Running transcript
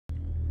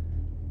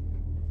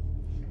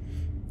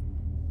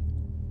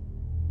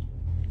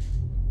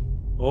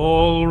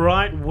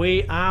Alright,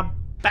 we are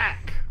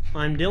back.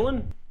 I'm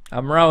Dylan.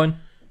 I'm Rowan.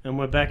 And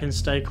we're back in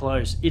Stay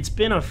Close. It's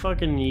been a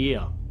fucking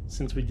year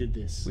since we did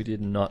this. We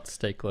did not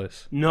stay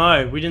close.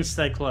 No, we didn't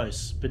stay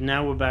close. But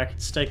now we're back.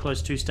 It's Stay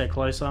Close 2, Stay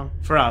Closer.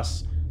 For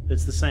us,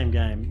 it's the same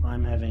game.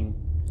 I'm having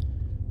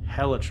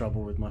hella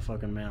trouble with my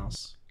fucking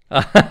mouse.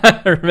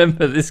 I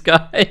remember this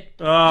guy.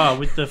 Oh,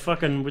 with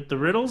the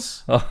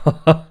riddles?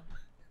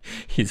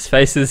 His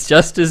face is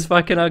just as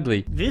fucking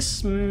ugly.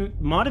 This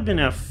might have been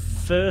our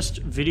first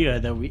video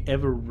that we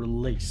ever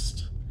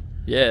released.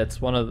 Yeah, it's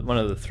one of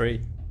the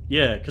three.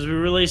 Yeah, because we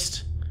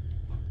released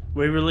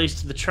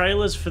the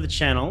trailers for the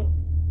channel.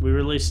 We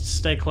released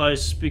Stay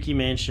Close, Spooky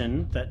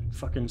Mansion, that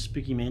fucking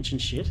Spooky Mansion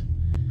shit.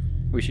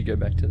 We should go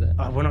back to that.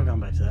 Oh, we're not going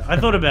back to that. I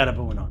thought about it,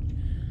 but we're not.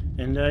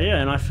 And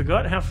yeah, and I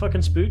forgot how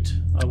fucking spooked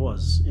I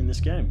was in this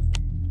game.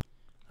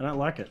 I don't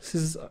like it. This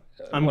is.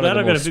 I'm glad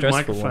I got a big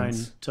microphone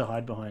to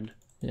hide behind.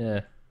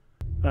 Yeah.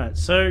 Alright,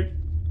 so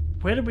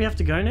where did we have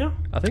to go now?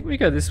 I think we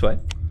go this way.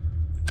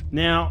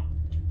 Now,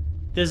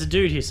 there's a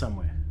dude here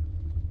somewhere.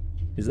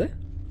 Is there?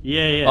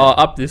 Yeah, yeah. Oh,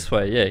 up this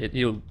way. Yeah,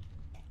 he'll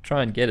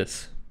try and get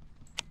us.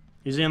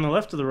 Is he on the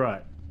left or the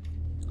right?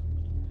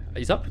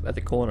 He's up at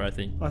the corner, I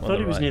think. I thought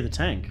he was near the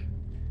tank.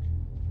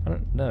 I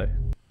don't know.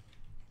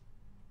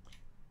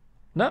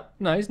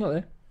 No, he's not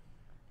there.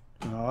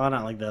 Oh, I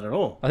don't like that at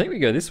all. I think we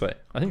go this way.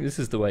 I think this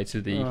is the way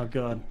to the... Oh,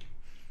 God.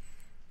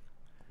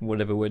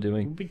 Whatever we're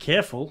doing. Be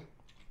careful.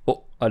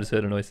 Oh, I just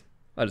heard a noise.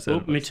 I just heard a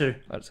noise. Me too.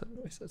 I just heard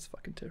a noise. That's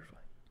fucking terrifying.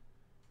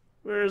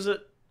 Where is it?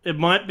 It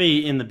might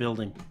be in the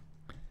building.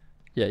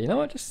 Yeah, you know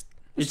what? Just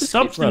it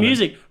stops the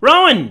music.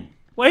 Rowan!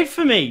 Wait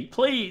for me,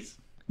 please.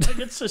 I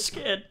get so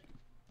scared.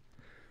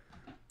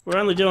 We're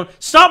only doing...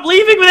 Stop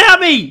leaving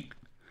without me!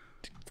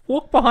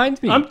 Walk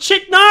behind me. I'm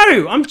checking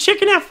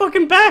our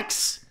fucking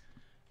backs.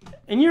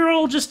 And you're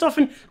all just off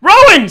and...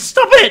 Rowan!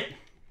 Stop it!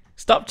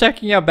 Stop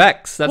checking our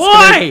backs. That's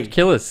Why? gonna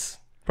kill us.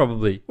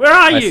 Probably. Where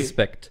are you? I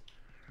suspect.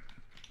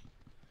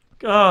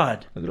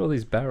 God. Look at all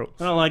these barrels.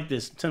 I don't like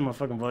this. Turn my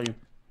fucking volume.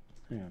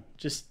 Hang on.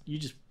 You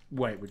just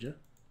wait, would you?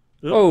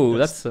 Oop, Oh,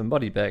 that's some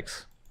body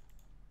bags.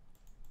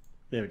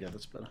 There we go.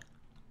 That's better.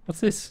 What's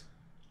this?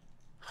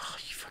 Oh,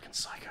 you fucking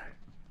psycho.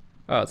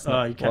 Oh, it's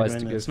not You can't wise go in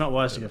to there. go. It's not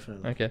wise to go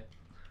further. Okay.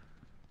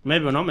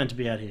 Maybe we're not meant to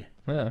be out here.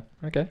 Yeah.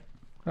 Okay.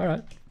 All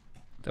right.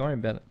 Don't worry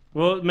about it.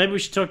 Well, maybe we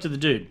should talk to the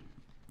dude.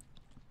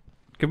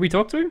 Could we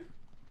talk to him?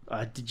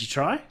 Did you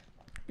try?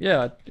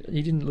 Yeah.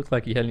 He didn't look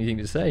like he had anything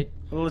to say.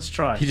 Well, let's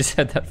try. He just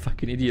had that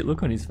fucking idiot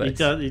look on his face.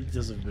 He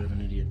does have a bit of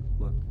an idiot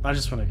look. I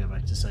just want to go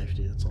back to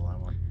safety. That's all I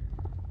want.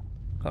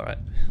 All right.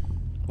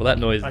 Well, that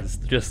noise is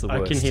just the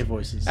worst. I can hear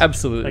voices.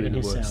 Absolutely I can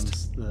hear the worst.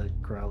 sounds. The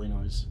growly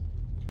noise.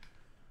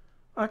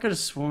 I could have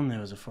sworn there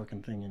was a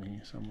fucking thing in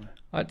here somewhere.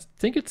 I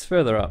think it's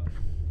further up.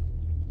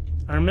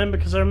 I remember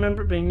because I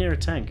remember it being near a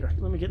tank.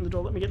 Let me get in the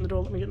door. Let me get in the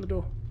door. Let me get in the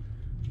door.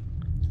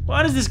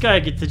 Why does this guy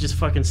get to just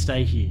fucking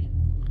stay here?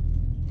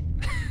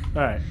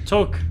 All right,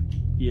 talk,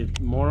 you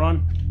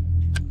moron.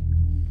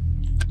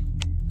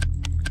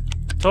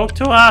 Talk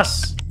to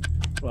us.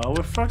 Well,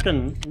 we're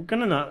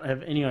gonna not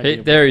have any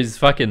idea. There is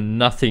fucking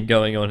nothing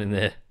going on in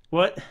there.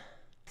 What?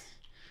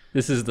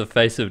 This is the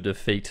face of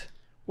defeat.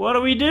 What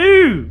do we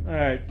do? All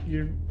right,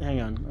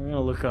 hang on. I'm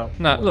gonna look up.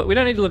 No, look, we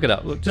don't need to look it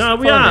up. Look, just No,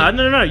 we follow are. me.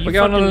 No. We're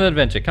going on an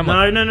adventure. Come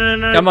on.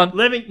 No. Come on.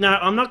 No,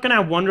 I'm not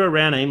gonna wander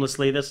around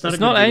aimlessly. That's not. It's a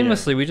good not video.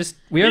 aimlessly. We It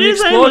only is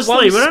explored aimlessly.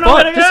 one We don't know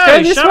where spot. to Just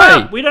go this Shut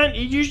way. up. We don't.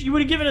 You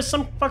would have given us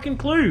some fucking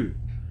clue.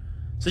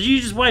 So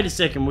you just wait a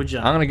second, would you?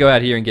 I'm gonna go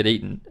out here and get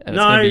eaten, and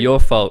it's gonna be your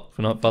fault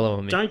for not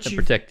following me Don't and you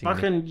protecting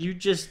fucking? me.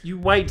 You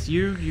wait.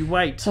 You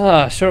wait.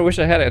 Ah, sure wish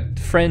I had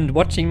a friend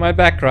watching my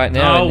back right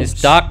now in this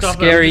dark, stop it.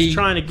 scary I'm just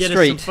trying to get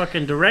street. us some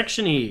fucking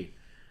direction here.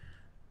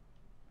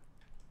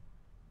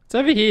 It's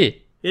over here.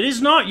 It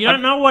is not. You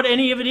don't know what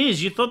any of it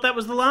is. You thought that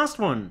was the last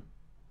one.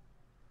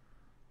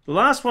 The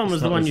last one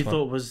was the one you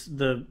thought was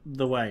the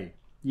way.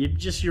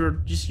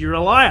 You're a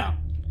liar.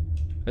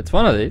 It's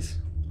one of these.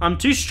 I'm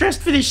too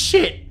stressed for this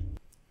shit.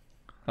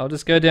 I'll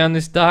just go down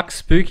this dark,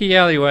 spooky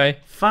alleyway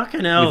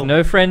Fucking hell. with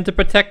no friend to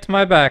protect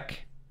my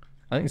back.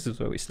 I think this is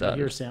where we Did started. I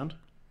hear a sound?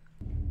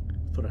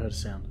 I thought I heard a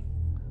sound.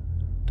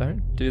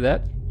 Don't do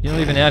that. You're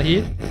not even out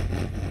here.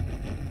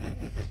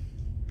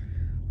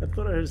 I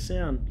thought I heard a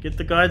sound. Get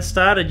the guide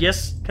started.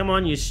 Yes, come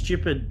on, you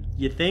stupid,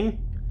 you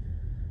thing.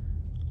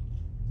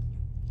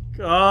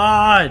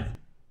 God.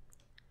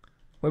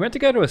 We're meant to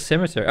go to a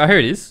cemetery. Oh, here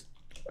it is.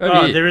 Over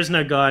Oh, here. there is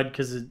no guide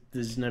because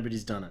there's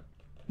nobody's done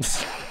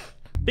it.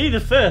 Be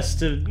the first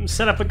to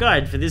set up a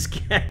guide for this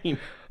game.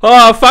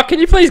 Oh, fuck. Can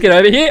you please get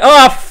over here?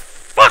 Oh,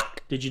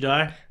 fuck. Did you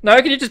die? No,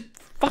 can you just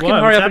fucking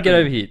What? hurry What's up and get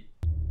happening? over here?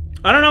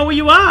 I don't know where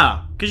you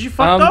are because you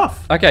fucked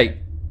off.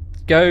 Okay.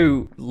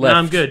 Go left. No,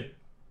 I'm good.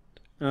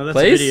 Oh, that's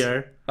Please? a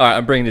video. Alright,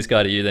 I'm bringing this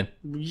guy to you then.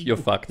 You're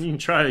fucked. You can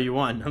try all you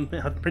want. I'm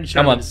pretty sure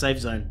Come I'm on. in a safe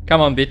zone.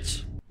 Come on,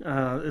 bitch.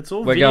 It's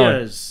all We're going.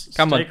 videos.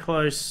 Come Stay on.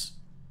 close.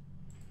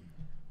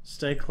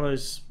 Stay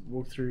close.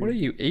 Walk through. What are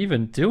you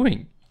even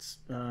doing?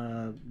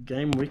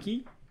 Game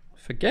wiki.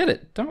 Forget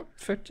it.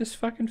 Just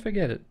fucking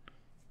forget it.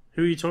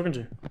 Who are you talking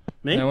to?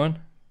 Me? No one?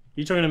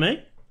 You talking to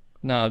me?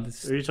 No,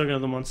 Or are you talking to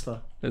the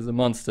monster? there's a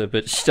monster,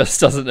 but she just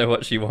doesn't know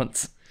what she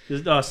wants.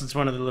 Oh, so it's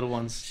one of the little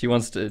ones. She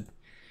wants to.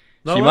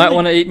 They'll She might only-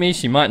 want to eat me.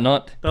 She might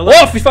not. They'll Oh,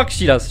 let- fuck!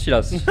 She does. She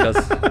does. She does.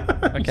 You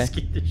Okay.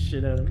 scared the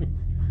shit out of me.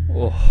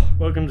 Oh.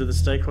 Welcome to the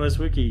Stay Close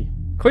Wiki.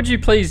 Could you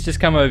please just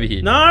come over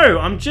here? No,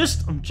 I'm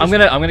just. I'm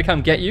gonna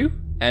come get you,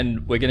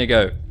 and we're gonna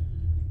go.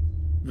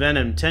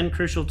 Venom. 10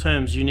 crucial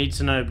terms you need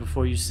to know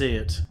before you see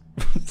it.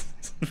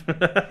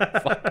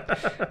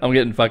 I'm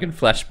getting fucking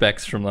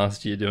flashbacks from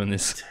last year doing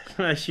this.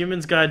 A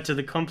human's guide to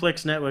the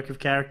complex network of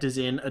characters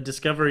in A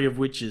Discovery of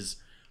Witches.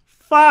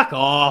 Fuck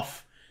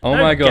off. Oh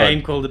No my god.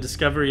 game called A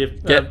Discovery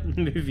of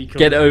movie called.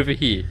 Get over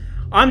here.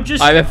 I'm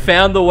just. I have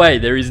found the way.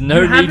 There is no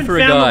you need haven't for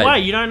a found guide. the way.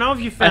 You don't know if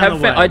you found have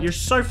the way. found- You're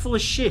so full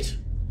of shit.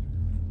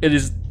 It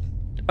is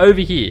over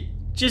here.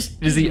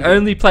 Just. It is the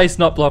only place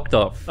not blocked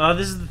off. Oh,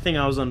 this is the thing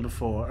I was on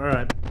before. All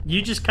right,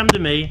 you just come to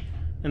me,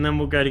 and then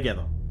we'll go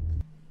together.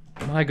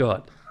 My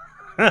god.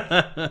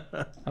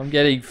 I'm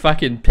getting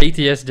fucking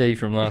PTSD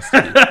from last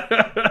year.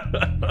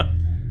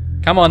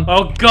 Come on.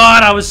 Oh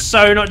God, I was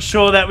so not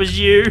sure that was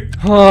you.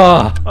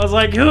 Oh. I was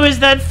like, who is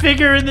that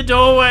figure in the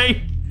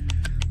doorway?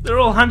 They're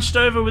all hunched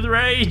over with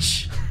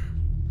rage.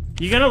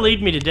 You're gonna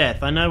lead me to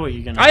death. I know what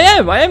you're gonna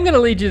do. I am gonna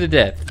lead you to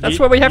death. That's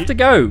where we have to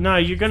go. No,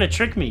 you're gonna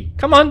trick me.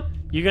 Come on.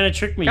 You're gonna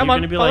trick me. Come You're on,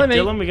 gonna be follow like, me.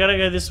 Dylan, we gotta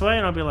go this way,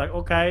 and I'll be like,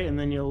 okay, and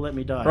then you'll let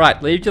me die.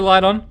 Right, leave your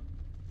light on.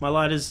 My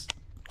light is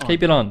on.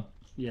 Keep it on.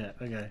 Yeah,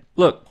 okay.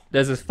 Look,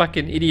 there's a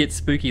fucking idiot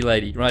spooky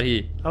lady right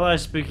here. Hello,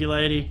 spooky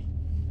lady.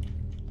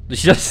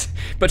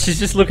 But she's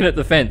just looking at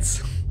the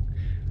fence.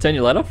 Turn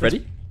your light off,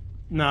 ready?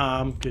 Nah,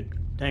 I'm good.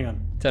 Hang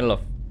on. Turn it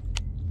off.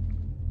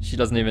 She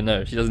doesn't even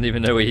know. She doesn't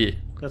even know we're here.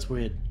 That's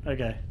weird.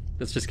 Okay.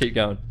 Let's just keep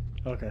going.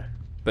 Okay.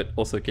 But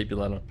also keep your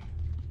light on.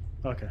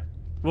 Okay.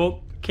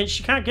 Well,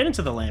 she can't get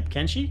into the lamp,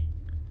 can she?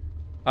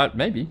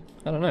 Maybe.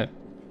 I don't know.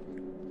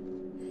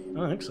 I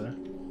don't think so.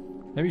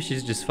 Maybe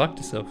she's just fucked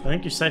herself. I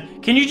think you're safe.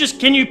 Can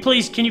you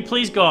please,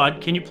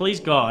 God,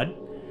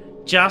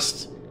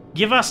 just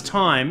give us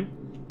time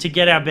to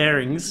get our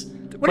bearings?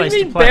 What do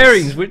you mean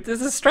bearings?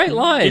 There's a straight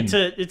line.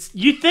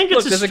 You think Look,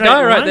 it's a there's a straight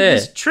guy right line? there.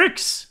 There's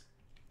tricks.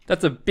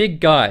 That's a big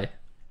guy.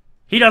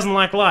 He doesn't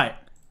like light.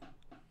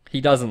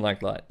 He doesn't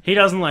like light. He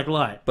doesn't like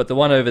light. But the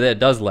one over there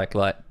does like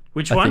light.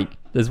 Which I one? think.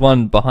 There's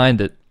one behind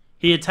it.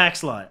 He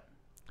attacks light.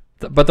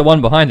 But the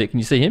one behind it, can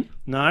you see him?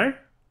 No?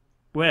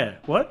 Where?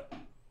 What?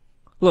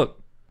 Look.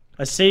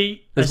 I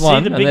see There's the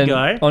one, big and then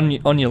guy.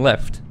 on your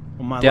left.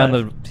 On my Down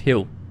left. the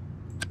hill.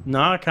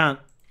 No, I can't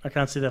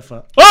see that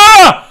far.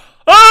 Ah!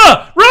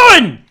 Ah!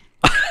 Rowan!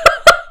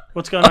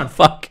 What's going on?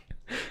 Fuck.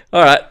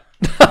 Alright.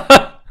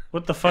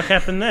 What the fuck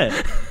happened there?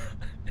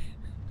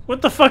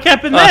 What the fuck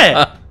happened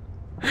there?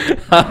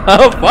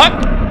 Oh,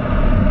 fuck!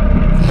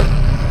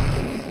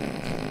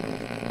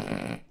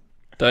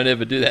 Don't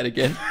ever do that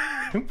again.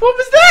 What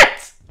was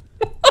that?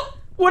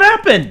 What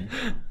happened?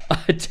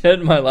 I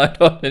turned my light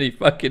on and he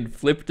fucking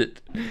flipped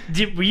it.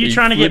 Were you He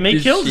trying to get flipped me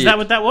his killed? Is shit. that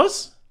what that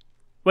was?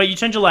 Wait, you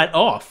turned your light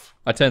off.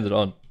 I turned it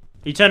on.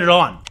 You turned it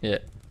on. Yeah.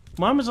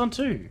 Mine was on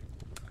too.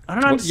 I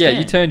don't Well, yeah, understand.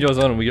 you turned yours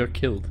on and we got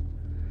killed.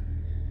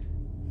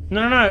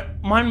 No.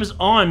 Mine was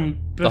on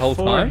The whole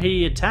before time?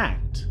 he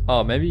attacked.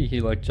 Oh, maybe he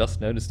like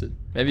just noticed it.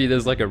 Maybe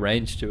there's like a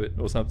range to it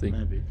or something.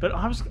 Maybe. But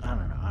I don't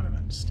know. I don't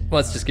understand. Well,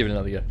 let's just give it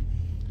another go.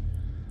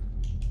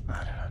 I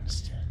don't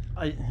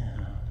understand.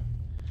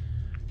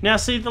 Now,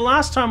 see, the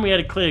last time we had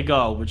a clear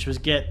goal, which was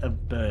get a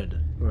bird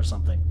or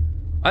something.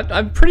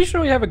 I'm pretty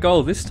sure we have a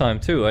goal this time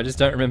too. I just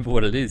don't remember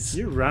what it is.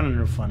 You're running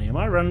real funny. Am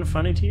I running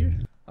funny to you?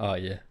 Oh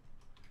yeah.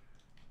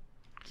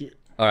 Yeah.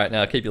 All right,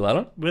 now keep your light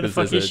on. Where the 'cause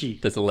fuck there's is she?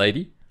 There's a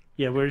lady.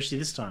 Yeah, where is she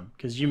this time?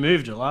 Because you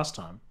moved her last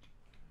time.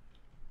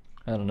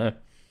 I don't know.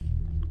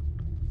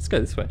 Let's go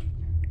this way.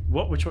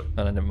 What? Which way?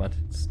 Oh no, never mind.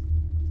 It's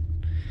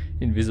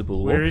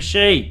invisible. Where is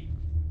she?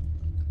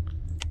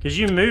 Because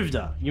you moved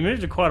her. You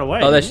moved her quite a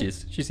way. Oh, there didn't she you?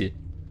 is. She's here.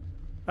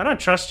 I don't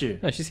trust you.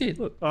 No, she's here.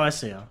 Look. Oh, I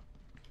see her.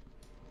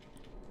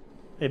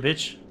 Hey,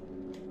 bitch.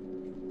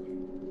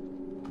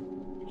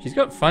 She's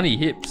got funny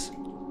hips.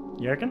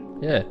 You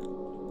reckon? Yeah.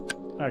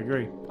 I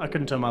agree. I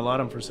couldn't turn my light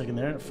on for a second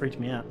there. It freaked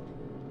me out.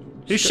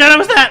 Whose shadow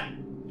was that?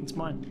 It's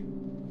mine.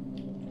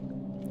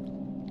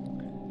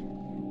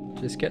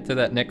 Just get to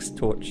that next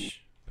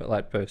torch,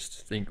 light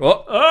post thing.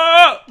 Oh!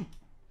 Oh!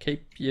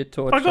 Keep your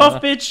torch Fuck on off, her.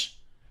 bitch!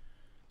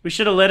 We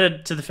should have led her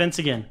to the fence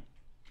again.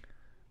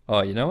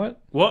 Oh, you know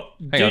what? What?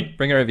 Hang on.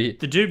 Bring her over here.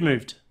 The dude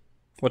moved.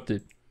 What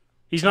dude?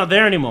 He's not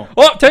there anymore.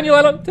 Oh! Turn your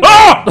light on!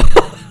 Oh!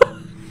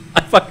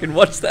 I fucking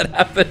watched that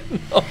happen.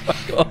 Oh my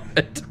god.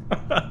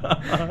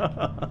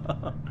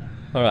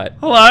 Alright.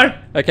 Hello?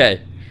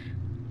 Okay.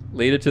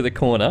 Lead her to the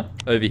corner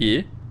over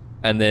here.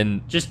 And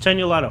then Just turn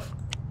your light off.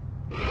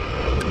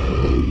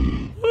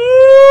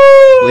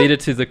 lead her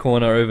to the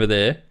corner over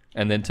there.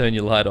 And then turn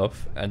your light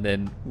off. And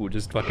then we'll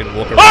just fucking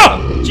walk around.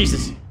 Oh!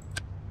 Jesus.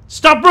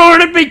 Stop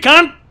roaring at me,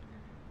 cunt!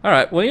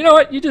 Alright, well, you know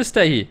what? You just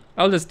stay here.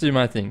 I'll just do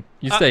my thing.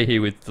 You stay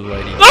here with the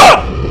lady.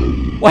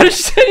 Oh! Why did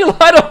you turn your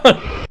light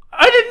on?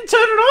 I didn't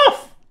turn it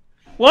off!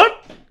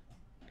 What?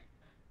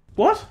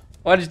 What?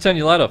 Why did you turn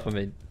your light off? I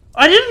mean,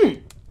 I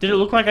didn't! Did it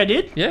look like I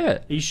did? Yeah.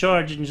 Are you sure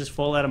I didn't just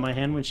fall out of my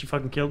hand when she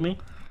fucking killed me?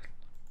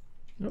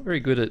 Not very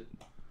good at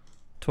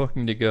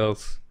talking to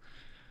girls.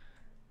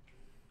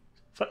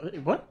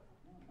 What?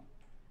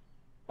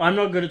 I'm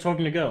not good at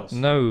talking to girls.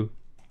 No,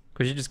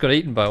 because you just got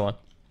eaten by one.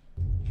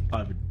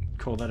 I would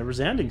call that a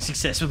resounding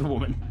success with a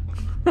woman.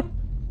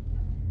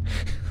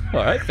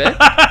 Alright, fair.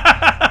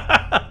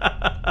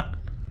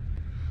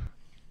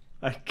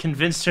 I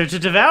convinced her to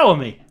devour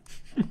me.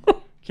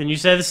 Can you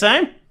say the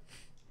same?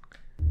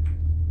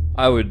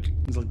 I would.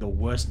 It's like the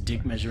worst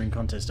dick measuring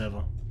contest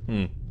ever.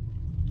 Hmm.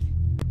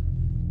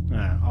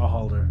 Nah, I'll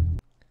hold her.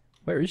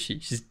 Where is she?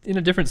 She's in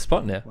a different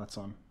spot now. Lights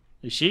on.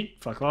 Is she?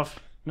 Fuck off.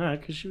 No,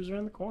 because she was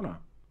around the corner.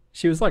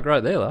 She was like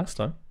right there last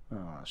time.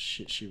 Oh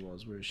shit, she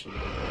was. Where is she?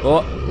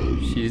 Oh,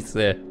 she's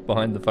there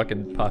behind the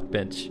fucking park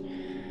bench.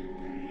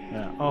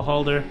 Yeah, I'll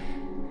hold her.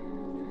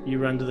 You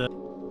run to the...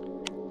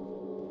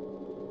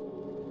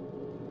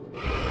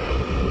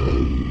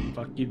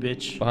 Fuck you,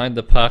 bitch. Behind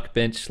the park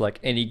bench like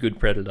any good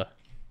predator.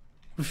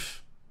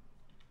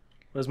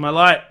 Where's my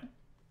light?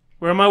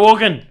 Where am I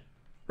walking?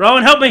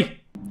 Rowan, help me!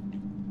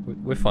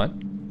 We're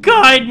fine.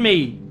 Guide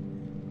me!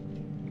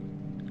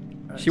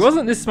 She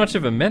wasn't this much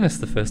of a menace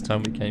the first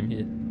time we came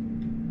here.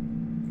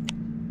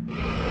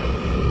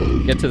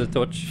 Get to the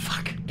torch.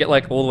 Fuck. Get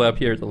like all the way up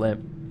here at the lamp.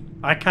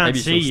 I can't Maybe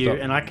see she'll you,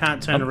 stop. and I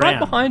can't turn I'm around. right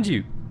behind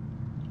you.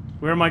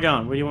 Where am I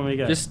going? Where do you want me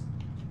to go? Just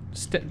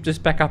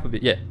back up a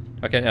bit. Yeah.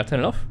 Okay, now turn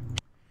it off.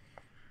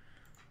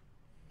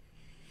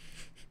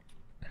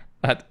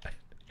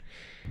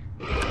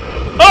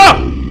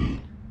 Oh!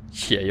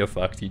 Yeah, you're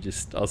fucked.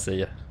 I'll see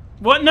you.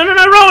 What? No,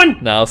 Rowan!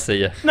 No, I'll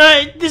see you.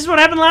 No, this is what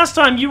happened last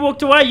time. You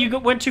walked away,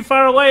 went too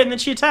far away, and then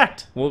she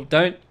attacked. Well,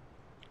 don't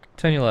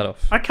turn your light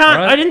off. I can't.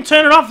 Right? I didn't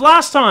turn it off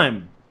last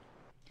time.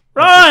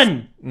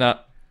 Run! No.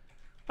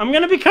 I'm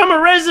gonna become a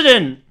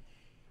resident.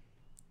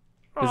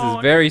 This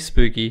is very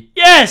spooky.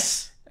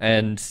 Yes!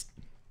 And,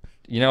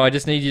 you know, I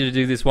just need you to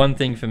do this one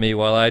thing for me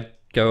while I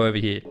go over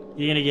here.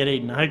 You're gonna get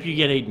eaten. I hope you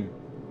get eaten.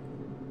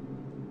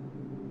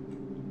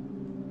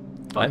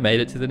 I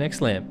made it to the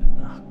next lamp.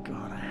 Oh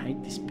god, I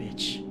hate this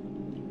bitch.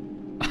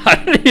 I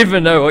don't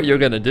even know what you're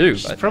gonna do.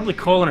 She's probably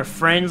calling her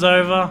friends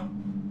over.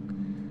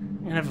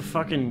 And have a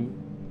fucking...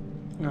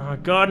 Oh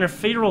god, and her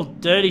feet are all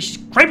dirty. She's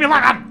creepy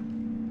like a...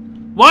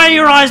 Why are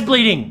your eyes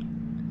bleeding?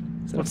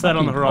 What's that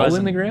on the horizon? Hole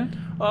in the ground?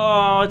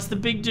 Oh, it's the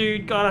big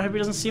dude. God, I hope he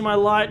doesn't see my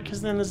light,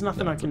 because then there's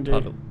nothing I can do.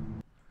 Puddle.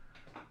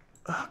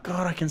 Oh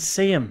god, I can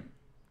see him.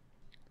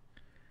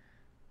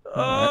 What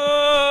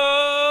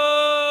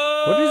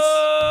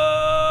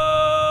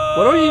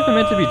are we even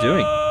meant to be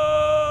doing?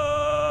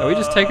 Are we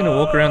just taking a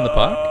walk around the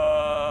park?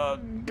 Oh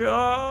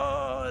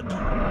god.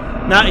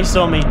 Nah, he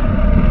saw me.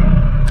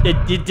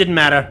 It didn't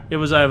matter. It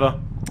was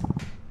over.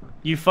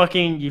 You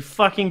fucking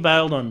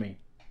bailed on me.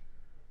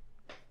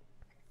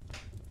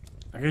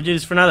 I'm gonna do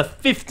this for another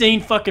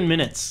 15 fucking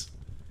minutes.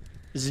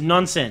 This is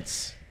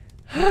nonsense.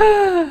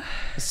 A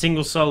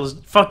single soul is...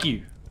 Fuck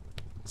you.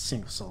 A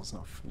single soul is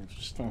not...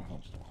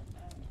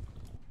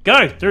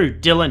 Go through,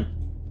 Dylan.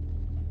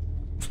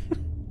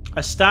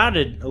 I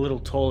started a little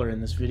taller in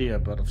this video,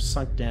 but I've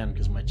sunk down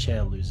because my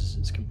chair loses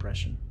its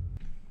compression.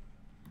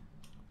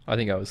 I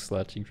think I was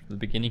slouching from the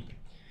beginning.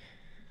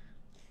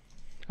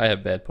 I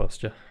have bad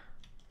posture.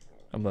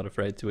 I'm not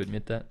afraid to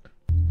admit that.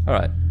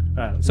 Alright.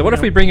 So what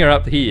if we bring her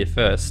up here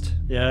first?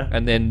 Yeah.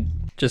 And then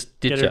just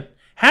ditch her?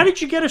 How did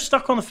you get her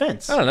stuck on the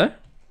fence? I don't know.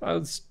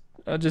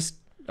 I just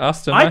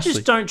asked her I nicely.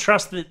 just don't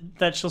trust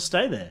that she'll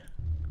stay there.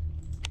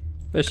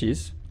 There she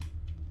is.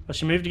 Oh,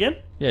 she moved again?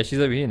 Yeah, she's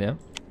over here now.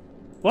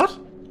 What?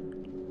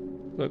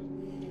 Look.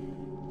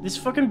 This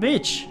fucking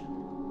bitch.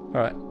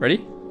 Alright,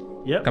 ready?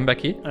 Yep. Come back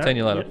here. Turn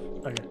your light off.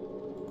 Okay.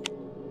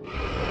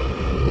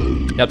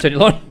 Now turn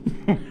your light on.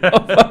 Oh,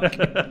 fuck.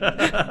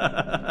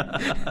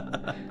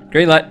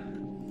 Green light.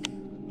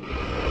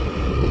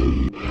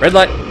 Red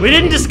light. We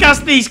didn't discuss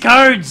these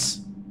codes.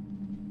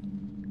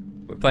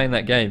 We're playing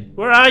that game.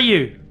 Where are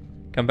you?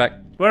 Come back.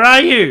 Where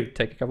are you?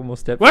 Take a couple more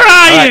steps. Where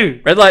are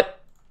you? Red light.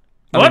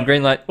 What? In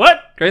green light.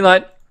 What? Green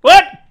light.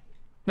 What?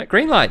 No,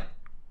 green light.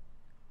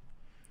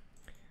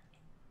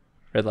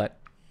 Red light.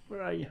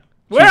 Where are you?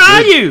 Where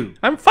are you?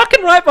 I'm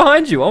fucking right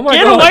behind you. Oh my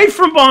god. Get away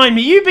from behind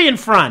me. You be in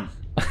front.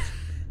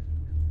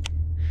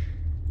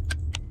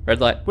 Red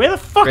light. Where the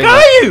fuck Green are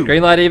light. you?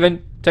 Green light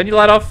even. Turn your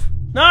light off.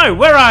 No,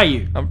 where are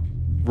you? I'm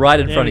right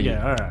in front of you.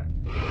 Alright.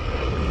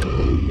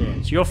 Yeah,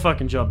 it's your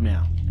fucking job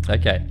now.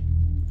 Okay.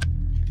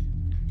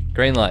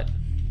 Green light.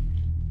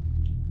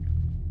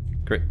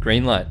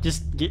 Green light.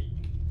 Just get...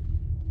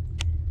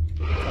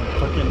 Oh,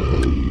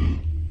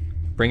 fucking...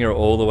 Bring her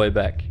all the way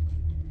back.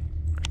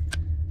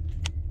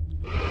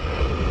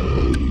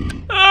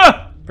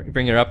 Ah!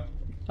 Bring her up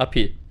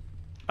here.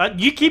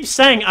 You keep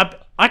saying up...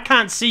 I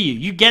can't see you.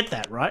 You get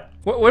that, right?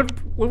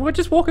 We're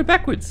just walking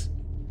backwards.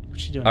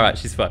 What's she doing? Alright,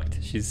 she's fucked.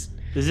 Is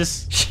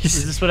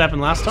this what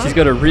happened last time? She's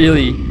got a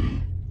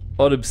really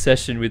odd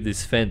obsession with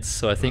this fence,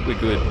 so I think we're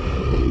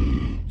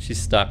good. She's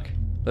stuck.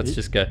 Let's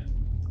just go.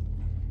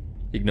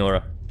 Ignore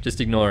her.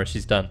 Just ignore her.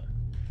 She's done.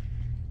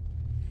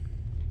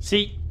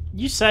 See,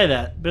 You say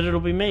that, but it'll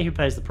be me who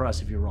pays the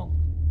price if you're wrong.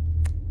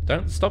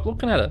 Don't stop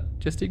looking at her.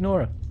 Just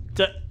ignore her.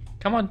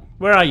 Come on.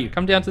 Where are you?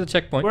 Come down to the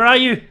checkpoint. Where are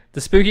you?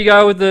 The spooky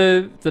guy with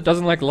that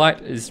doesn't like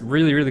light is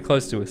really, really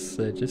close to us.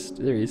 So just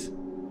there he is.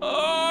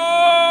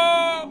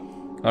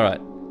 Oh! All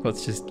right,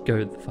 let's just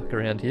go the fuck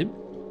around here.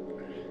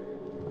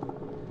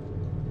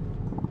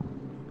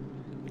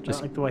 I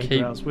don't like the way he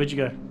growls. Where'd you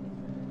go?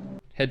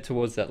 Head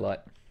towards that light.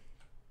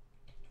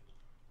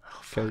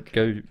 Oh,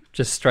 go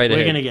just straight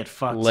ahead. We're gonna get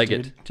fucked, leg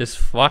dude. it. Just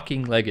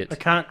fucking leg it. I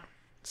can't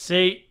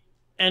see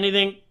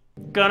anything.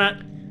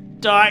 Gonna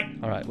die.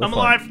 All right, I'm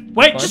alive.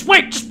 Wait, just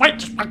wait. What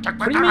do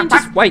you mean,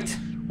 just wait?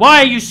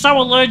 Why are you so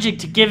allergic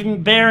to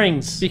giving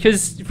bearings?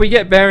 Because if we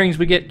get bearings,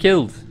 we get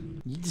killed.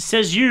 It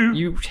says you.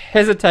 You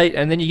hesitate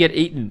and then you get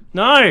eaten.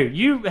 No,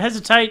 you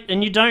hesitate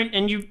and you don't,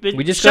 and you.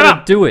 We just shut gotta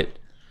up. do it.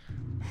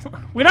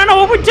 We don't know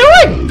what we're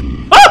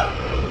doing. Ah!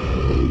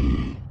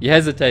 You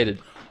hesitated.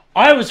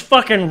 I was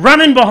fucking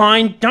running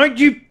behind. Don't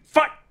you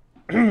fuck.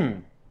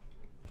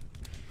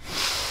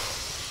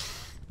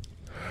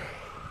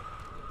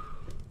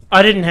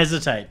 I didn't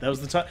hesitate. That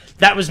was the time.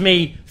 That was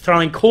me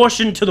throwing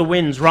caution to the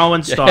winds,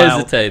 Rowan style.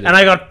 hesitated. And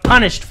I got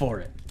punished for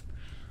it.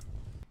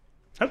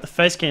 I hope the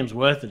face cam's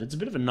worth it. It's a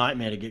bit of a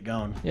nightmare to get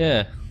going.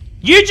 Yeah.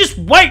 You just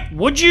wait,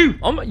 would you?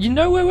 You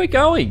know where we're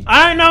going.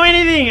 I don't know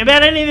anything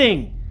about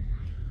anything.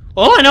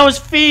 All I know is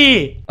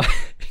fear.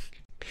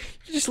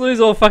 You just lose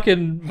all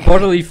fucking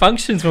bodily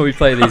functions when we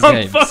play these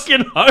games. I'm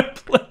fucking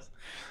hopeless.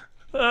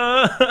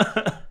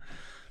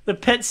 The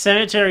Pet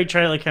Cemetery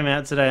trailer came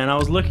out today, and I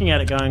was looking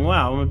at it going,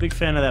 wow, I'm a big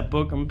fan of that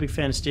book. I'm a big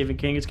fan of Stephen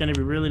King. It's going to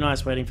be really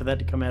nice waiting for that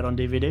to come out on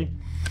DVD.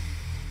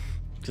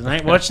 Because I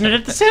ain't watching it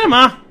at the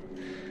cinema.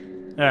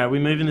 Alright, we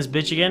moving this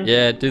bitch again?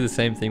 Yeah, do the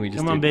same thing we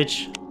just did. Come on,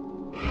 bitch.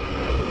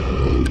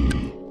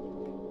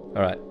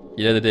 Alright,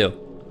 you know the deal.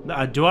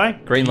 Do I?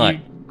 Green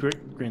light.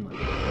 Green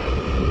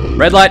light.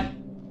 Red light.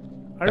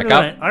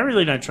 I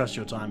really don't trust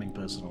your timing,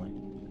 personally.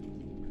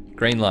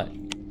 Green light.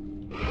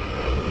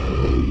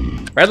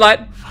 Red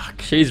light.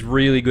 Fuck. She's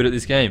really good at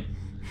this game.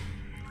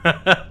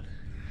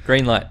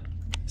 Green light.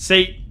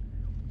 See,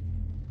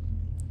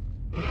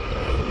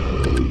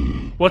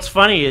 what's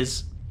funny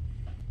is,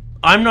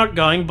 I'm not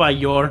going by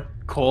your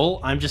call.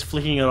 I'm just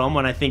flicking it on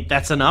when I think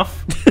that's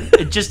enough.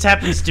 It just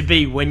happens to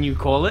be when you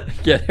call it.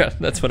 Yeah,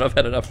 that's when I've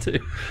had enough too.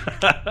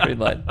 Green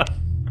light.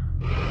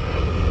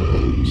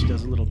 She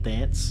does a little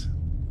dance.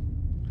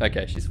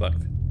 Okay, she's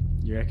fucked.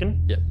 You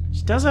reckon? Yep.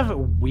 She does have a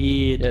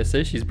weird... Yeah,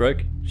 see, she's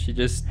broke. She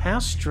just... How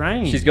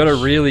strange. She's got a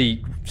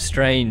really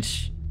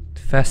strange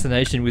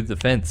fascination with the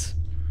fence.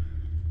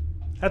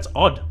 That's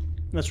odd.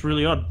 That's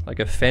really odd. Like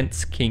a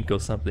fence kink or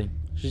something.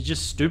 She's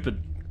just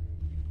stupid.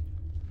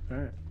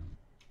 Alright.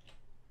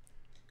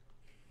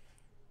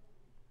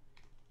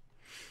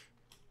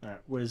 Alright,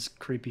 where's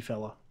creepy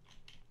fella?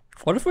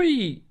 What if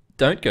we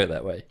don't go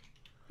that way?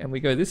 And we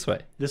go this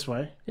way? This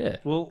way? Yeah.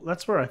 Well,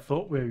 that's where I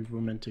thought we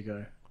were meant to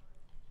go.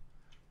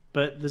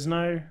 But there's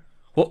no...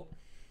 What?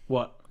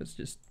 What? It's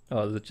just...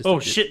 Oh, is it just... Oh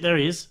shit, there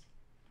he is.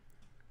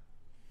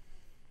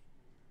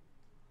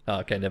 Oh,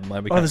 okay, never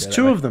mind. Oh, there's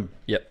two of them.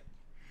 Yep.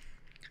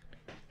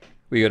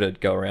 We gotta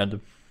go around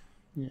them.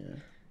 Yeah.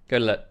 Go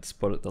to that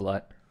spot at the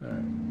light.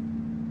 Alright.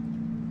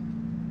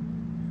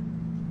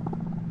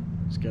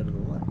 Let's go to the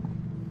light.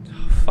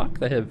 Oh, fuck,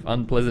 they have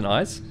unpleasant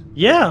eyes.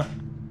 Yeah.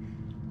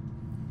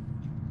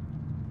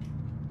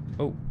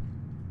 Oh.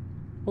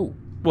 Oh.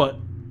 What?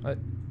 I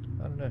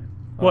don't know.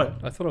 What?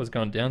 I thought I was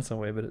going down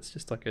somewhere, but it's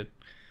just like a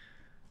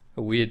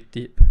weird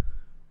dip.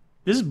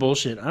 This is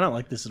bullshit. I don't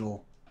like this at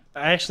all.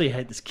 I actually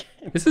hate this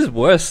game. This is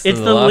worse than It's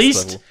the last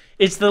least. level.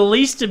 It's the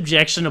least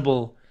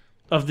objectionable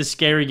of the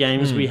scary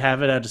games we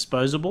have at our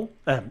disposal.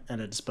 At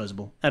our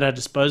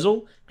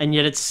disposal, and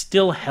yet it's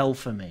still hell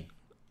for me.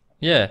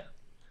 Yeah.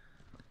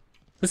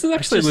 This is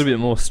actually a little bit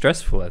more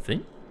stressful, I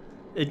think.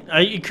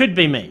 It could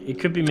be me.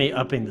 It could be me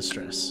upping the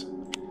stress.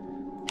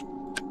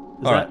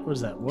 What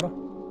is that? Water?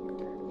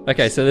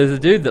 Okay, so there's a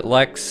dude that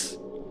likes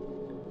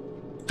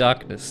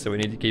darkness, so we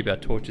need to keep our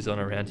torches on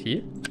around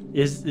here.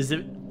 Is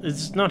it?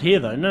 It's not here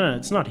though. No,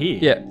 it's not here.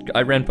 Yeah,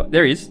 I ran.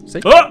 There he is. See?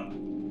 Oh!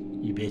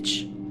 You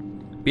bitch.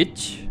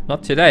 Bitch.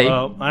 Not today.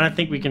 Well, I don't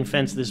think we can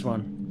fence this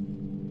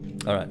one.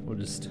 All right, we'll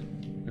just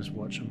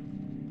watch him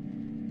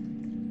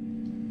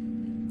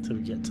till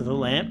we get to the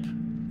lamp.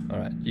 All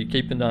right, you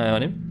keep an eye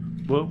on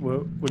him. What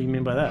do you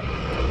mean by that?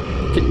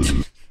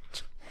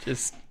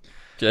 just.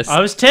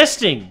 I was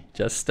testing.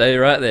 Just stay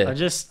right there.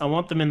 I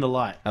want them in the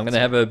light. I'm gonna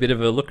have a bit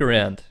of a look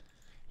around.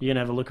 You're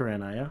gonna have a look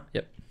around, are you?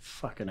 Yep.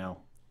 Fucking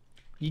hell.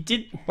 You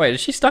did. Wait, is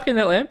she stuck in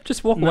that lamp?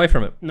 Just walk away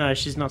from it. No,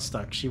 she's not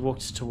stuck. She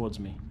walks towards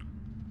me.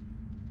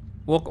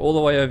 Walk all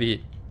the way over here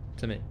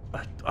to me.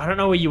 I don't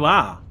know where you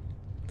are.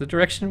 The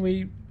direction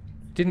we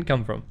didn't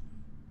come from.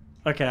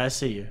 Okay, I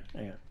see you.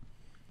 Hang on.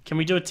 Can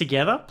we do it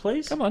together,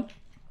 please? Come on.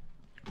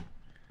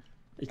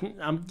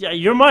 Yeah,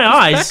 you're my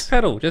eyes.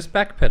 Backpedal. Just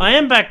backpedal. I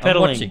am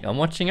backpedaling. I'm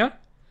watching her.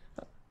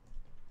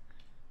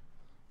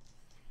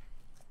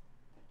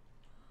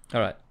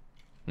 All right.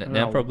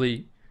 Now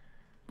probably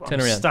turn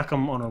around. Stuck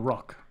on a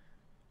rock.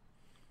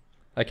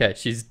 Okay,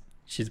 she's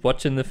She's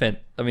watching the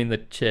the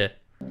chair.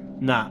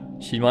 Nah.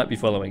 She might be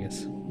following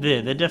us.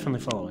 They're definitely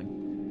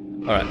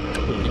following. Alright.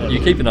 Yeah, you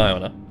keep an eye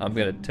on her. I'm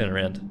going to turn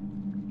around.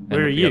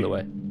 Where are you? The other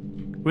way.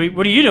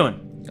 What are you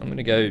doing? I'm going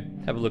to go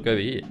have a look over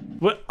here.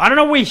 What? I don't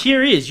know where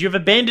here is. You've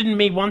abandoned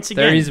me once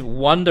again. There is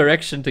one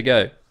direction to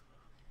go.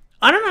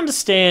 I don't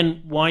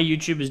understand why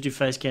YouTubers do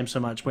face cam so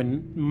much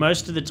when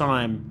most of the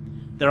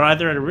time they're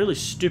either at a really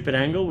stupid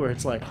angle where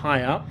it's like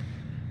high up,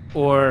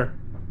 or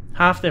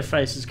half their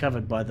face is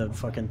covered by the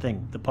fucking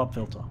thing, the pop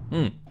filter.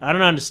 I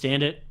don't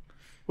understand it.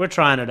 We're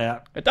trying it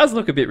out. It does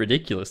look a bit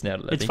ridiculous now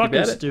that I think about it.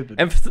 It's fucking stupid.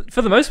 And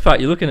for the most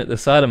part, you're looking at the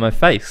side of my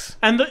face.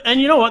 And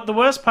you know what? The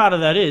worst part of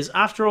that is,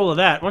 after all of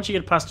that, once you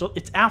get past all,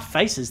 it's our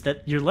faces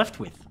that you're left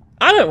with.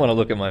 I don't want to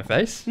look at my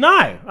face.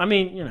 No, I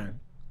mean, you know.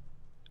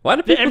 Why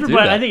do people do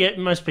that? I think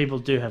most people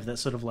do have that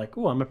sort of like,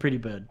 oh, I'm a pretty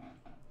bird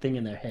thing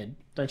in their head,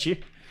 don't you?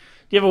 Do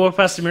you ever walk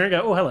past the mirror and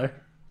go, oh, hello?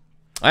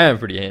 I am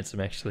pretty handsome,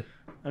 actually.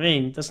 I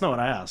mean, that's not what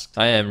I asked.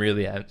 I am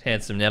really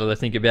handsome now that I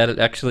think about it,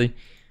 actually.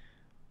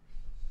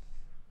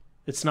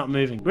 It's not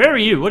moving. Where are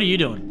you? What are you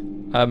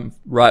doing? I'm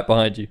right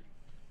behind you.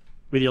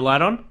 With your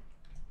light on?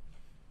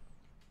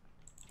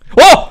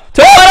 Whoa!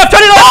 Turn it off!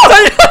 Turn it off!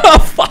 Turn it off! Oh,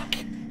 fuck!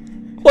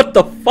 What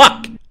the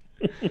fuck?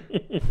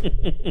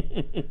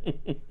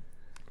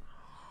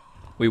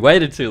 We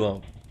waited too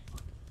long.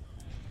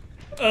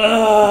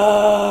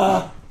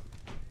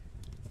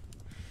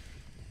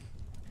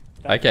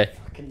 Okay.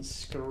 Fucking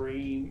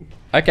scream.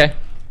 Okay.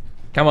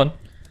 Come on.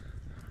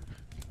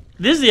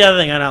 This is the other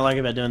thing I don't like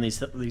about doing these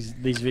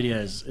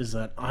videos, is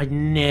that I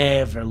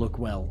never look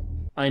well.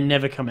 I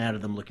never come out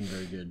of them looking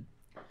very good.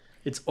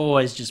 It's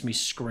always just me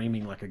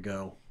screaming like a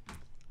girl.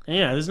 And,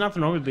 you know, there's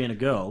nothing wrong with being a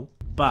girl,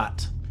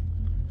 but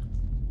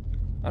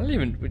I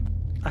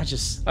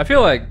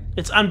feel like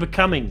it's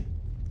unbecoming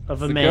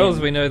of a man. The girls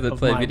we know that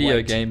play video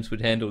weight. games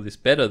would handle this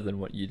better than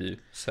what you do.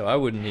 So I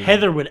wouldn't even...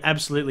 Heather would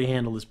absolutely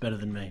handle this better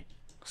than me.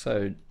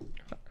 So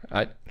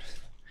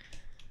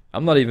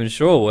I'm not even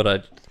sure what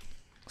I'd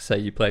say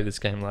you play this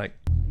game like.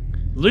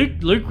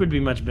 Luke would be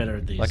much better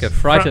at these. Like a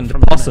frightened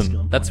from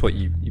possum. That's what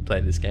you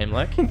play this game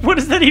like. What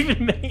does that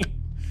even mean?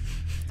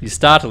 You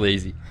startle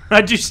easy.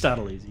 I do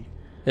startle easy.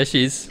 There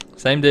she is.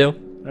 Same deal.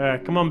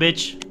 Alright, come on,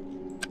 bitch.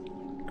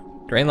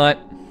 Green light.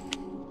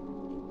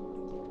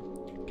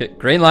 Okay,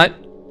 green light.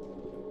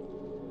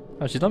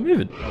 Oh, she's not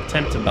moving. I'll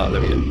tempt him. Oh,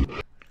 there we go.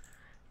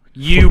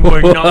 You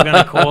were not going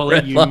to call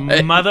it, you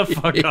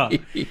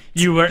motherfucker.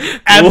 You were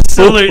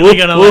absolutely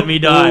going to let me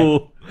die.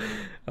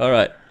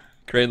 Alright,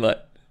 green light.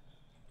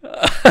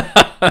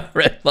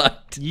 Red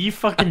light. You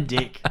fucking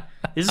dick.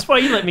 Is this why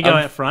you let me go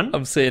out front?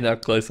 I'm seeing how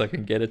close I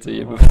can get it to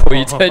you before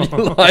you turn your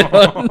light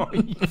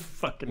on. You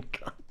fucking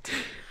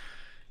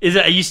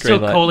cunt. Are you still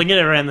calling it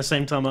around the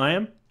same time I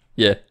am?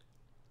 Yeah.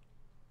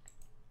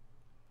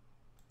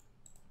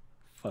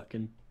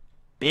 Fucking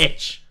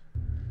bitch.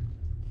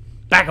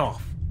 Back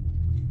off.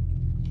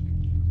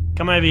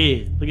 Come over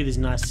here. Look at this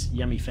nice,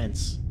 yummy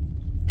fence.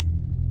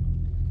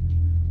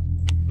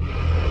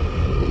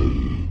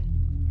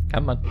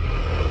 Come on.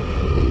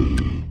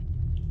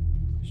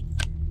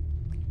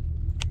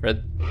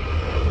 Red.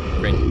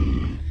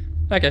 Green.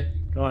 Okay.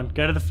 Go on,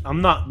 go to the...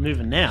 I'm not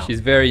moving now. She's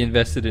very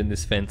invested in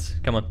this fence.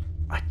 Come on.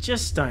 I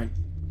just don't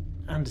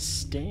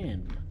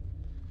understand.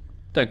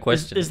 Don't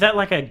question. Is that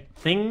like a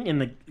thing in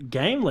the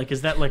game? Like,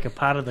 is that like a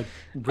part of the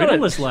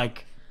riddle? Is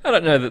like... I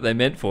don't know that they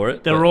meant for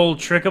it. They're all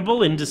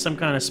trickable into some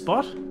kind of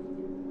spot?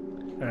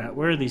 Alright,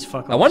 where are these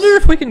fuckers? I wonder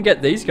if we can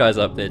get these guys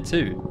up there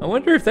too. I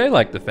wonder if they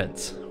like the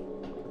fence. Do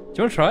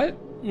you want to try it?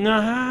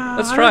 No,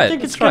 let's try it.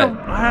 Let's try it.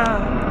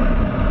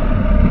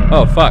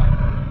 Oh, fuck.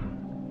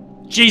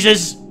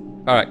 Jesus!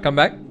 Alright, come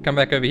back. Come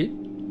back over here.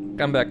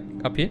 Come back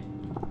up here.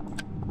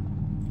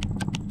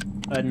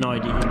 I had no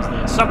idea he was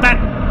there. Stop that!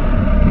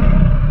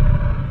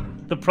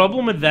 The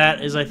problem with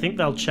that is I think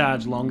they'll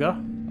charge longer.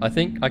 I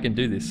think I can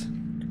do this.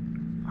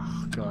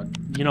 Oh, God.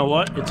 You know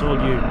what? It's all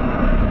you.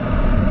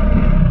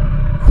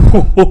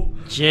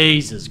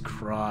 Jesus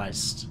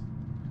Christ.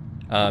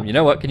 You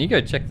know what? Can you go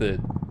check the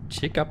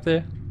chick up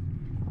there?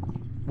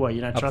 What,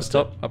 you don't trust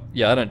her?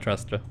 Yeah, I don't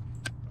trust her.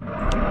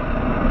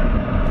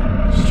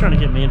 She's trying to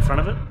get me in front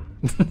of it?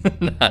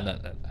 No.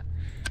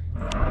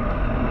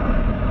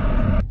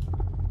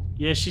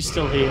 Yeah, she's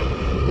still here.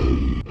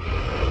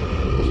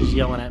 She's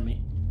yelling at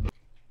me.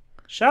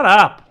 Shut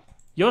up!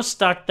 You're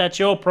stuck, that's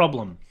your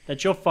problem.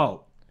 That's your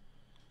fault.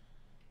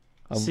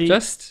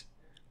 Just...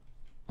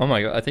 Oh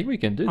my god, I think we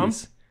can do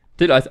this.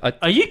 Dude,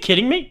 Are you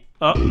kidding me?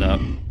 Oh. No.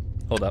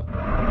 Hold up.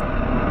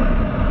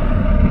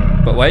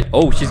 But wait.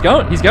 Oh, he's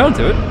going to it.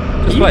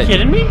 Just wait. Are you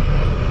kidding me?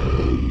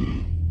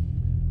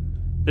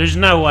 There's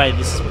no way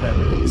this is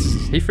permanent.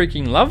 He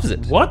freaking loves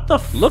it. What the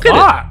fuck? Look at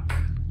it.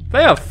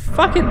 They are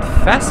fucking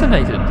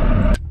fascinated.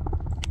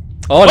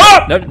 Oh,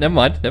 no, never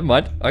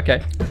mind.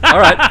 Okay.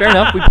 Alright, fair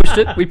enough.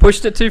 We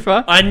pushed it too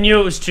far. I knew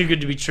it was too good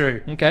to be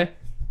true. Okay.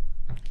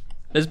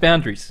 There's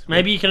boundaries.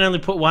 Maybe you can only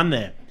put one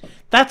there.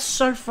 That's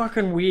so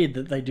fucking weird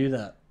that they do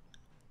that.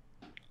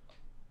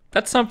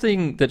 That's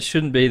something that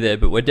shouldn't be there,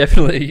 but we're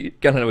definitely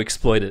going to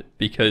exploit it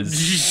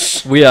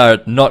because we are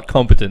not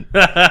competent.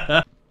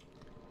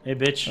 Hey,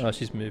 bitch. Oh,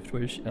 she's moved.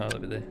 Where is she? Oh,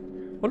 over there.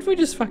 What if we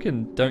just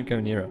fucking don't go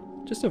near her?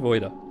 Just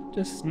avoid her.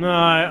 Just... No,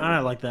 I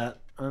don't like that.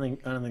 I don't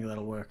think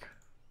that'll work.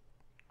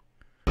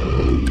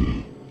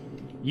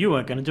 You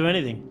weren't gonna do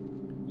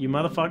anything. You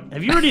motherfucker.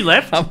 Have you already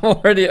left? I'm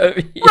already over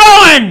here.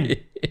 Rowan!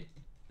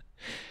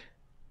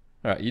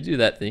 Alright, you do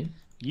that thing.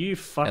 You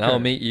fucker. And I'll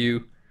meet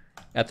you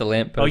at the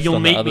lamppost you'll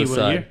on the meet other me, will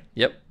side. you?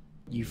 Yep.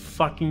 You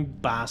fucking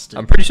bastard.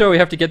 I'm pretty sure we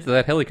have to get to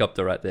that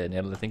helicopter right there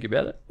now that I think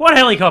about it. What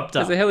helicopter?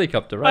 There's a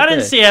helicopter right there. I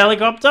didn't see a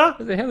helicopter.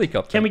 There's a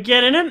helicopter. Can we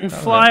get in it and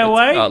fly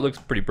away? Oh, it looks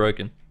pretty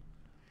broken.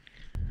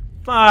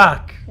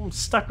 Fuck. I'm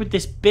stuck with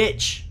this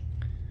bitch.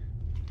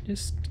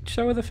 Just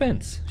show her the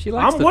fence. She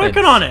likes I'm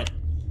working on it.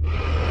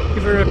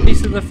 Give her a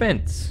piece of the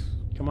fence.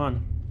 Come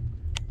on.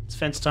 It's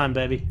fence time,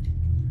 baby.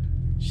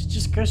 She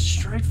just goes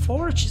straight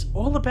for it. She's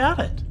all about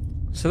it.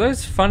 So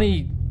those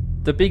funny,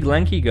 the big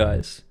lanky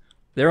guys,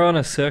 they're on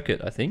a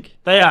circuit, I think.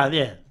 They are,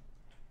 yeah.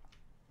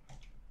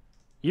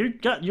 You're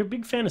a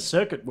big fan of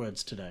circuit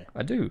words today.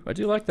 I do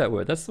like that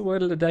word. That's the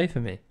word of the day for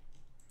me.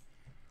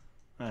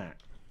 Alright.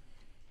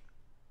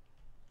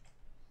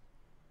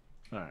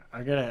 Alright,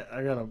 I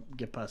gotta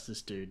get past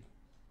this dude.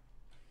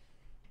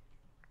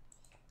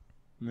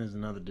 And there's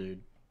another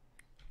dude.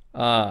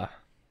 Ah,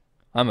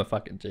 I'm a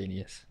fucking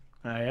genius.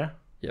 Oh yeah?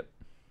 Yep.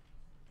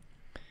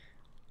 I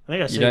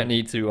think I see. You don't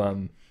need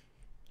to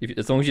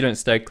as long as you don't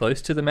stay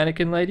close to the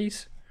mannequin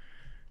ladies,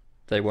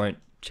 they won't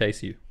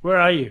chase you. Where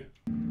are you?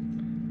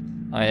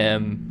 I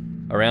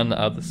am around the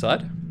other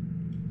side.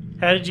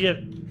 How did you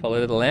get...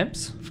 Follow the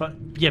lamps.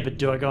 Yeah, but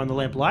do I go on the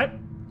lamp light?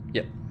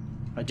 Yep.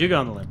 I do go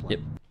on the lamp light. Yep.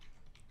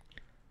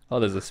 Oh,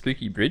 there's a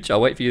spooky bridge.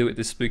 I'll wait for you at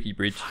this spooky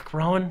bridge. Fuck,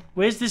 Rowan.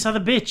 Where's this other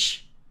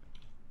bitch?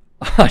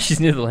 Oh, she's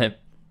near the lamp.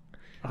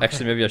 Okay.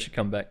 Actually, maybe I should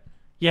come back.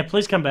 Yeah,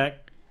 please come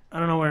back. I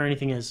don't know where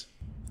anything is.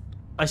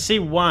 I see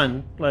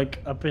one, like,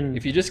 up in...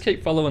 If you just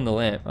keep following the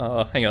lamp...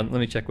 Oh, hang on. Let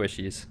me check where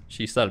she is.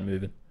 She started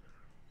moving.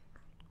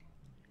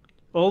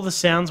 All the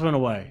sounds went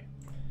away.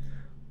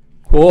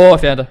 Oh, I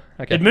found her.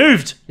 Okay. It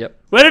moved! Yep.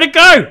 Where did it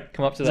go?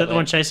 Come up to Is that that the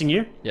one chasing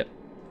you? Yep.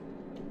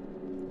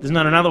 There's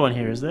not another one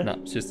here, is there? No,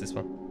 it's just this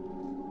one.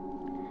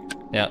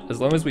 Now, as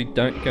long as we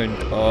don't go...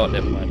 Oh,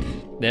 never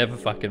mind. Never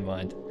fucking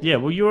mind. Yeah,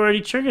 well, you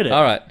already triggered it.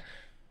 Alright.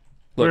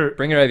 Look,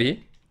 bring her over here.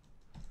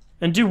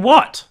 And do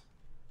what?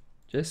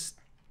 Just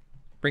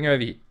bring her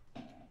over here.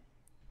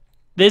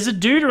 There's a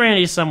dude around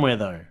here somewhere,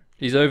 though.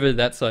 He's over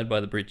that side by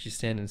the bridge. He's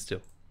standing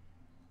still.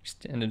 He's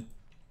standing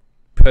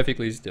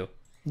perfectly still.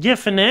 Yeah,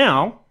 for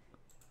now.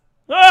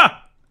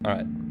 Ah!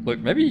 Alright. Look,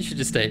 maybe you should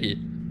just stay here.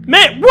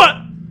 Man, what?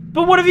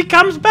 But what if he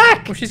comes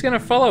back? Well, she's gonna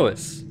follow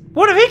us.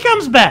 What if he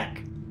comes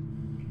back?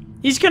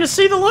 He's gonna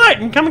see the light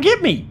and come and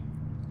get me.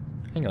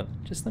 Hang on.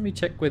 Just let me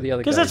check where the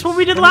other guy is. Because that's what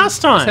we did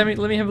last time.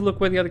 Let me have a look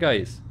where the other guy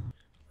is.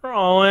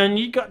 Rowan,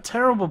 you got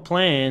terrible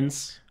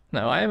plans.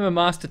 No, I am a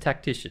master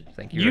tactician.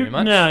 Thank you very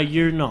much. No,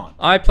 you're not.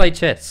 I play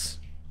chess.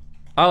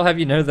 I'll have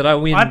you know that I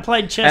win. I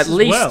played chess at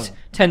least well.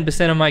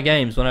 10% of my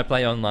games when I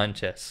play online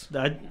chess.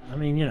 I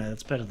mean, you know,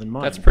 that's better than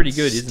mine. That's pretty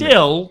good, isn't it?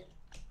 Still,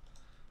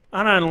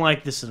 I don't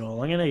like this at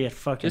all. I'm gonna get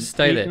fucking Just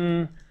stay eaten.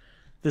 there.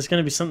 There's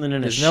gonna be something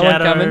in There's a no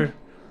shadow. one coming.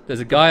 There's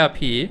a guy up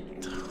here.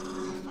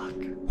 Fuck.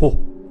 Oh,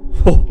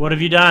 oh, What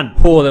have you done?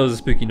 oh, that was a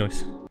spooky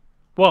noise.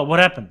 What? What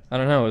happened? I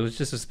don't know. It was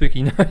just a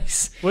spooky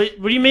noise.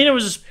 What do you mean it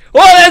was?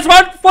 Oh, there's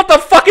one! What the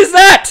fuck is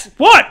that?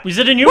 What? Was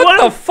it a new one?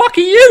 What the fuck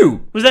are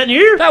you? Was that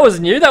new? That was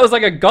new. That was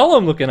like a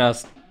golem looking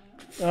ass.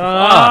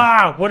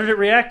 What did it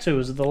react to?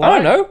 Was it the light? I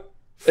don't know.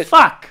 It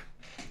Fuck.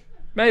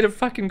 made a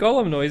fucking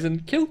golem noise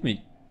and killed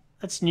me.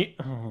 That's new.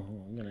 Oh,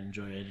 I'm gonna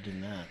enjoy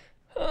editing that.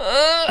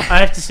 I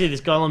have to see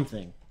this golem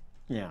thing.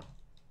 Yeah.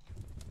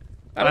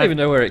 I don't even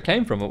know where it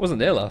came from. It wasn't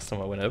there last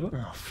time I went over.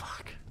 Oh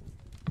fuck.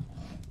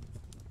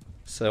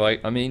 So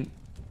I mean,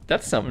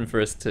 that's something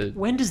for us to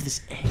When does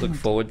this end? look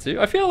forward to.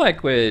 I feel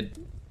like we're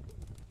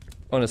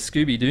on a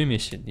Scooby-Doo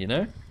mission, you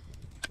know?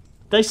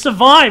 They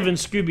survive in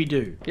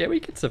Scooby-Doo. Yeah, we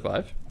could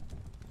survive.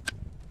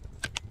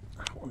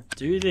 I don't want to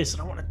do this. I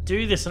don't want to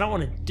do this. I don't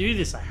want to do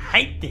this. I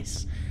hate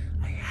this.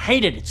 I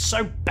hate it. It's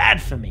so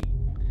bad for me.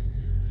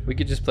 We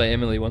could just play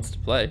Emily Wants to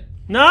Play.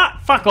 Nah,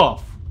 fuck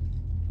off.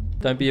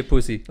 Don't be a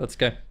pussy. Let's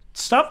go.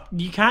 Stop.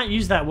 You can't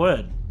use that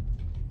word.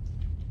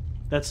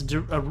 That's a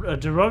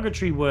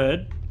derogatory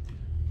word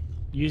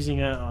using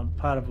a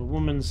part of a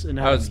woman's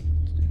anatomy.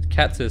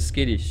 Cats are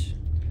skittish.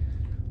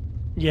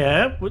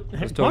 Yeah.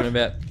 I was talking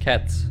about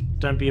cats.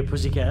 Don't be a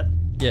pussycat.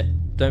 Yeah,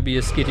 don't be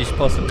a skittish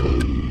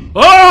possum.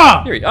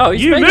 Oh!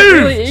 He's You making moved! it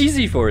really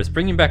easy for us.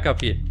 Bring him back up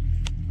here.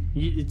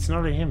 It's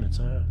not a him, it's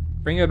a her.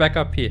 Bring her back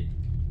up here.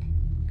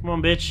 Come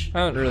on, bitch. I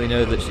don't really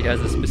know that she has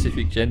a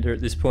specific gender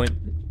at this point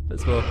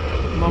as well.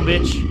 Come on,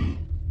 bitch.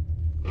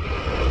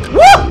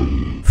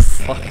 Woo!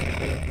 Fuck.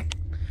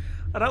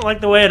 I don't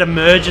like the way it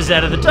emerges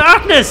out of the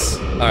darkness.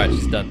 Alright,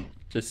 she's done.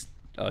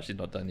 Oh, she's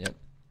not done yet.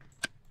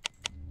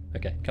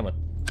 Okay, come on.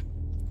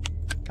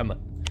 Come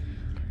on.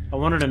 I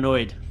want it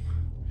annoyed.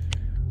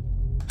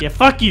 Yeah,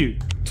 fuck you.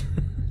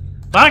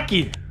 Fuck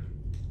you!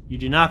 You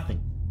do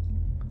nothing.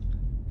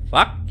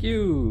 Fuck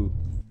you!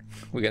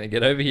 We're gonna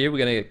get over here. We're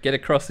gonna get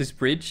across this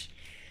bridge.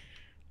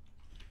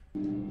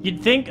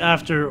 You'd think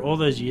after all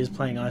those years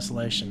playing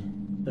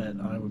Isolation that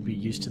I would be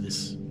used to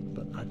this,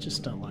 but I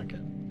just don't like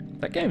it.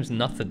 That game's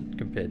nothing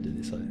compared to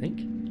this, I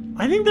think.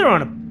 I think they're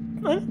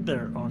on I think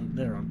they're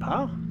on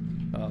par.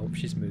 Oh,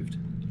 she's moved.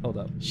 Hold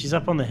up. She's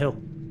up on the hill.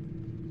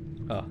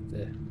 Oh,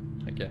 there.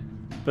 Okay.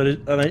 But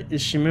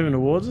is she moving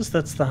towards us?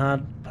 That's the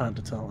hard part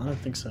to tell. I don't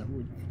think so.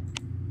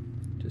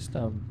 Just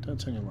Don't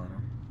turn your light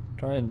on.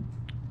 try and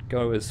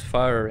go as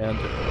far around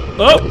her.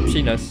 Oh!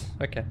 She knows.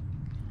 Okay.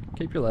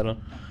 Keep your light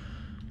on.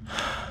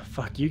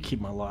 Fuck, you keep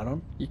my light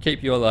on. You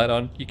keep your light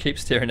on. You keep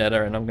staring at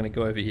her, and I'm gonna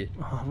go over here.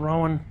 Oh,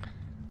 Rowan.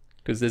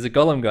 Because there's a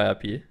golem guy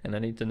up here, and I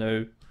need to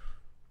know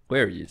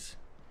where he is.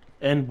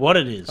 And what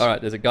it is.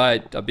 Alright, there's a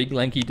guy, a big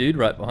lanky dude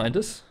right behind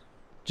us.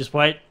 Just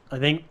wait. I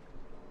think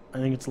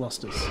it's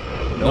lost us.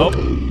 Nope.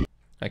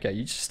 Okay,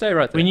 you just stay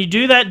right there. When you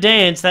do that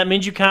dance, that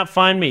means you can't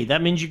find me.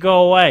 That means you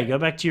go away. Go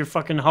back to your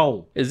fucking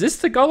hole. Is this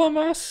the golem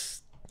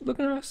ass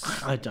looking at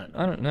us? I don't know.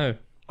 I don't know.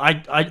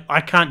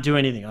 I can't do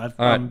anything.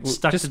 I'm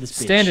stuck just to this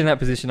bitch. stand in that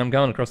position. I'm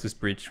going across this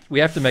bridge. We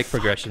have to make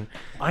progression.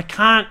 I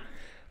can't.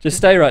 Just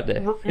stay right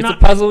there. It's No, a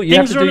puzzle. You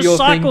have things to are do on a your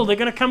cycle. thing. They're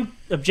gonna come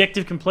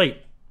objective complete.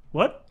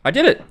 What? I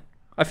did it.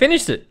 I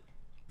finished it.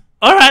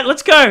 All right,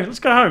 let's go. Let's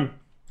go home.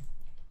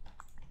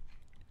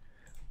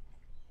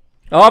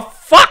 Oh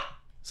fuck!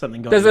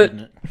 Something got Does you, it- didn't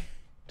it?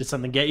 Did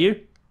something get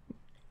you?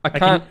 I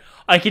can't.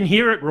 I can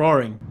hear it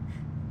roaring.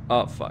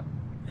 Oh fuck!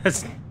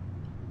 Is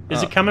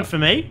it coming for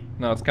me?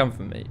 No, it's coming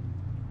for me.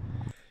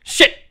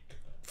 Shit!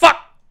 Fuck!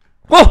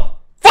 Whoa!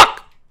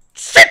 Fuck!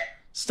 Shit!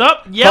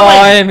 Stop Oh, yelling.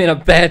 I am in a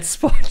bad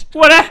spot.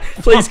 What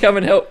happened? Please come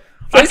and help.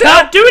 I Please can't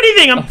help. do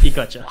anything. You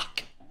gotcha.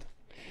 Fuck.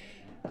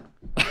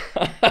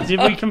 Did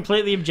we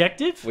complete the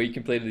objective? We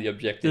completed the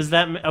objective. Does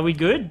that? Are we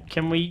good?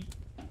 Can we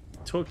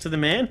talk to the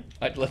man?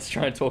 Let's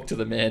try and talk to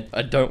the man.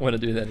 I don't want to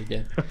do that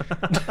again.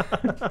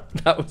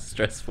 That was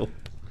stressful.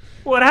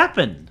 What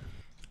happened?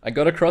 I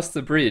got across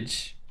the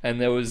bridge, and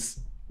there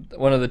was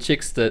one of the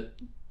chicks that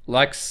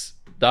likes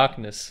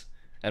darkness,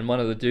 and one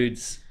of the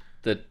dudes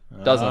that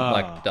doesn't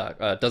like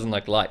doesn't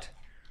like light.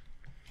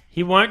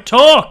 He won't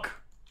talk.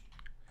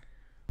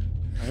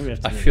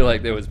 I feel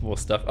like there was more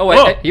stuff. Oh wait,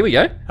 Whoa. hey, here we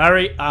go.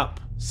 Hurry up,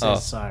 says Oh.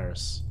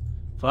 Cyrus.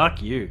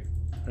 Fuck you.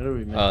 How do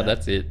we make Oh, that?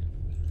 that's it.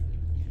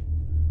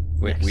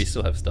 We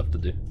still have stuff to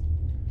do.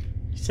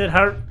 He said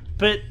hurry,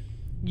 but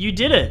you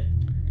did it,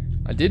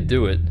 I did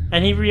do it.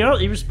 and he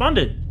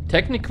responded.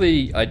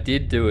 Technically, I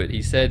did do it.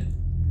 He said,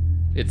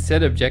 it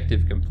said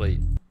objective complete.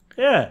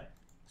 Yeah,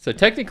 So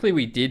technically,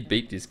 we did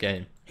beat this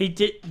game. he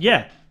did.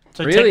 Yeah.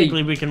 So Really?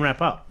 technically, we can wrap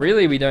up.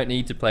 Really, we don't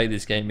need to play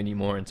this game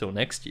anymore until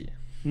next year.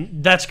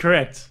 That's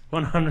correct.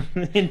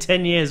 100 in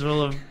 10 years,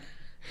 we'll have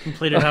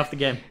completed half the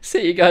game.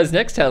 See you guys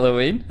next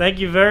Halloween. Thank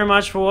you very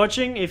much for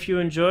watching. If you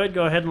enjoyed,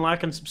 go ahead and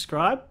like and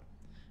subscribe.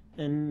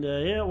 And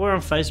yeah, we're on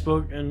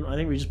Facebook, and I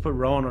think we just put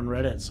Rowan on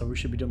Reddit, so we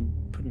should be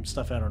putting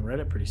stuff out on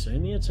Reddit pretty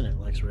soon. The internet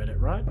likes Reddit,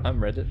 right? I'm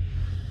Reddit.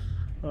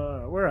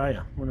 Where are you?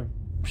 I want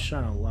to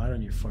shine a light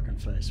on your fucking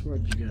face. Where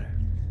did you go?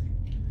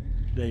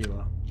 There you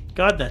are.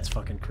 God, that's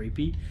fucking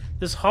creepy.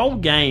 This whole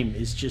game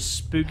is just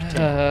spooked.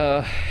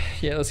 Yeah,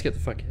 let's get the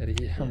fuck out of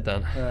here. I'm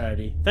done.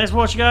 Alrighty. Thanks for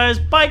watching, guys.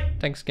 Bye.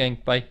 Thanks, gang.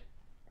 Bye.